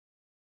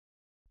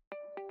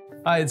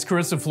Hi, it's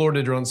Chris of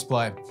Florida Drone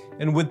Supply,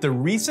 and with the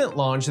recent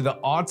launch of the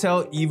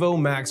Autel Evo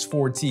Max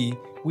 4T,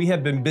 we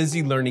have been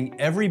busy learning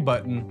every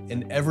button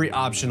and every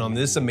option on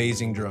this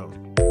amazing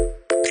drone.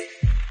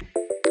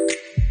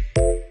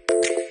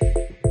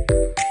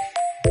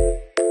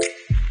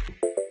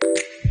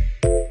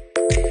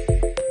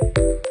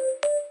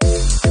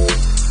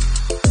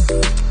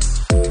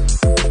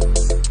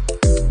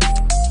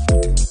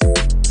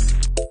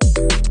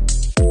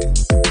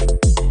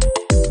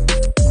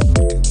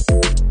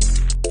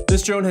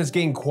 This drone has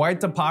gained quite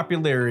the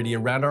popularity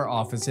around our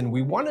office, and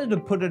we wanted to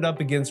put it up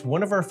against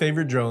one of our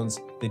favorite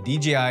drones, the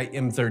DJI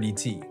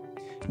M30T.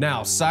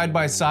 Now, side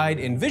by side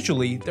and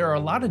visually, there are a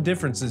lot of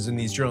differences in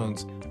these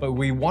drones, but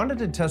we wanted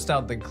to test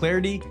out the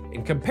clarity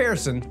and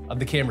comparison of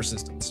the camera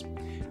systems.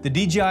 The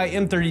DJI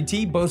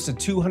M30T boasts a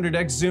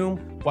 200x zoom,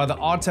 while the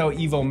Autel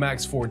Evo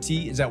Max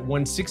 4T is at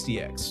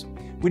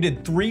 160x. We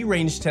did 3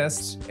 range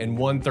tests and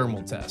 1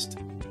 thermal test.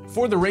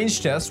 For the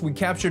range test, we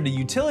captured a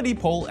utility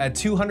pole at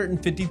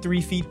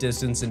 253 feet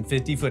distance and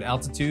 50 foot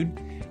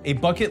altitude, a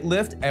bucket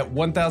lift at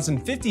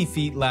 1,050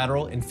 feet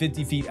lateral and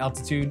 50 feet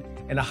altitude,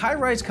 and a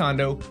high-rise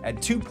condo at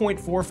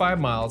 2.45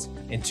 miles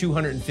and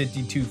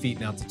 252 feet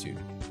in altitude.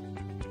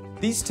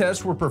 These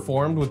tests were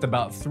performed with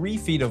about 3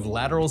 feet of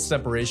lateral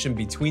separation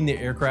between the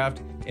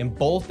aircraft and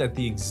both at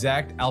the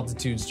exact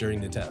altitudes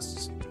during the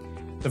tests.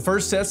 The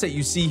first test that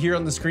you see here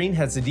on the screen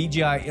has the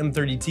DJI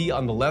M30T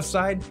on the left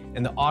side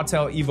and the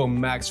Autel Evo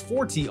Max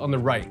 4T on the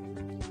right.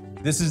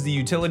 This is the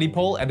utility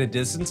pole at a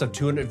distance of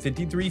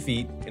 253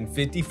 feet and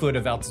 50 foot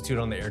of altitude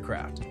on the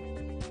aircraft.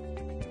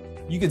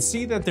 You can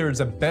see that there is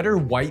a better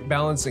white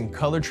balance and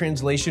color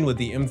translation with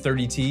the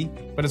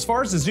M30T, but as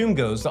far as the zoom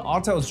goes, the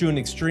Autel is doing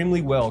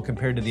extremely well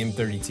compared to the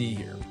M30T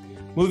here.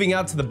 Moving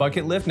out to the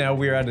bucket lift, now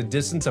we are at a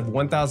distance of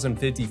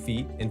 1,050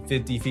 feet and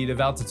 50 feet of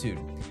altitude.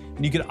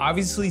 And you can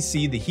obviously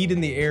see the heat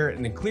in the air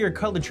and the clear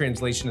color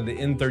translation of the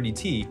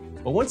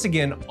M30T, but once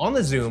again, on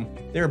the zoom,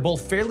 they are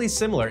both fairly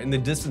similar in the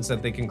distance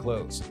that they can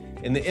close.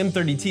 And the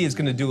M30T is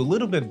going to do a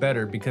little bit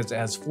better because it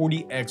has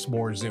 40x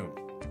more zoom.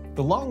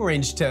 The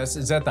long-range test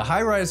is at the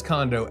high-rise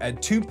condo at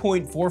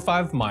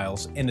 2.45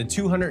 miles and a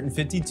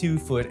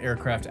 252-foot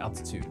aircraft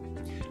altitude.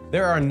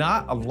 There are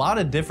not a lot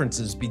of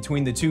differences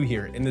between the two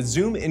here, and the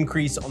zoom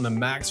increase on the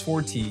Max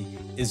 4T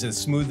is as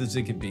smooth as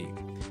it could be.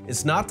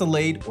 It's not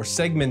delayed or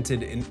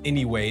segmented in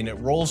any way, and it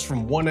rolls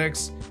from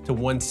 1x to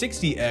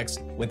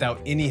 160x without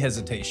any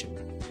hesitation.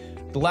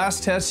 The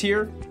last test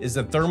here is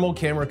the thermal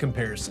camera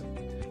comparison.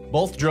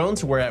 Both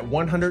drones were at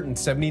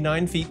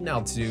 179 feet in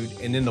altitude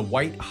and in the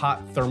white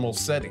hot thermal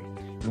setting.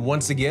 And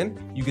once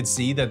again, you can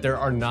see that there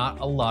are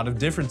not a lot of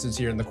differences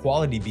here in the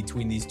quality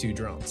between these two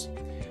drones.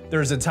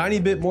 There's a tiny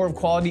bit more of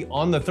quality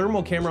on the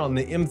thermal camera on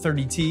the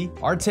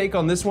M30T. Our take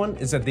on this one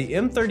is that the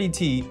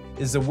M30T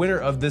is the winner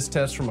of this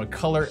test from a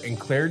color and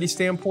clarity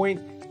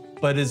standpoint,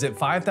 but is it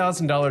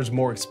 $5,000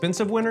 more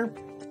expensive winner?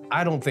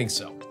 I don't think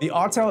so. The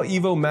Autel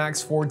Evo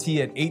Max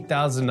 4T at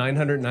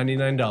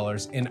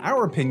 $8,999, in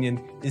our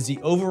opinion, is the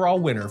overall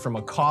winner from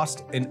a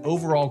cost and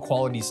overall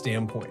quality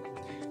standpoint.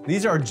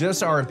 These are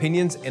just our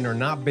opinions and are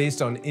not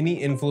based on any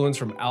influence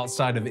from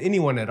outside of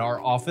anyone at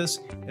our office,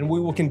 and we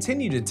will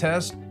continue to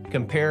test,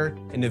 compare,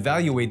 and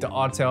evaluate the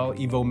Autel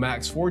Evo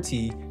Max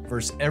 4T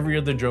versus every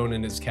other drone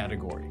in its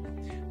category.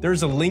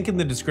 There's a link in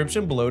the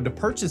description below to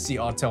purchase the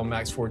Autel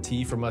Max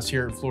 4T from us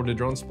here at Florida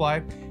Drone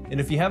Supply, and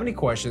if you have any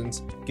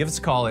questions, give us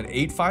a call at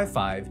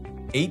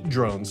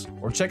 855-8-DRONES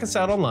or check us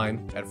out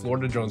online at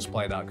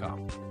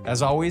floridadronesupply.com.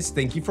 As always,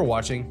 thank you for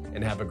watching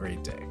and have a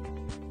great day.